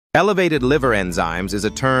Elevated liver enzymes is a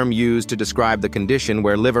term used to describe the condition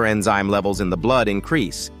where liver enzyme levels in the blood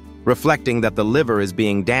increase, reflecting that the liver is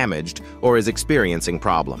being damaged or is experiencing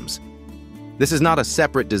problems. This is not a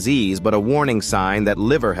separate disease, but a warning sign that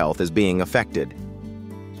liver health is being affected.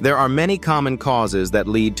 There are many common causes that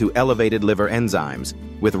lead to elevated liver enzymes,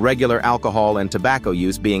 with regular alcohol and tobacco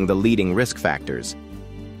use being the leading risk factors.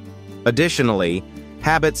 Additionally,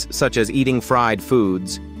 habits such as eating fried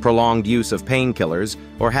foods, prolonged use of painkillers,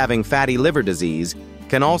 or having fatty liver disease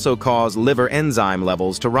can also cause liver enzyme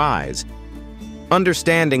levels to rise.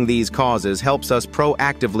 Understanding these causes helps us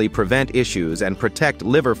proactively prevent issues and protect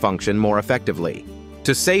liver function more effectively.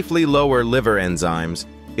 To safely lower liver enzymes,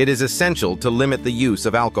 it is essential to limit the use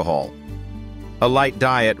of alcohol. A light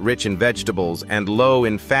diet rich in vegetables and low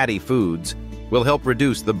in fatty foods will help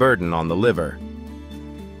reduce the burden on the liver.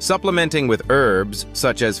 Supplementing with herbs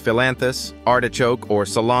such as phyllanthus, artichoke, or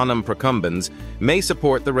Solanum procumbens may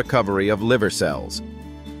support the recovery of liver cells.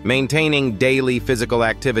 Maintaining daily physical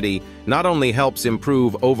activity not only helps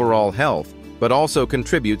improve overall health, but also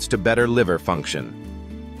contributes to better liver function.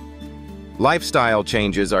 Lifestyle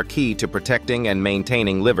changes are key to protecting and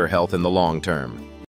maintaining liver health in the long term.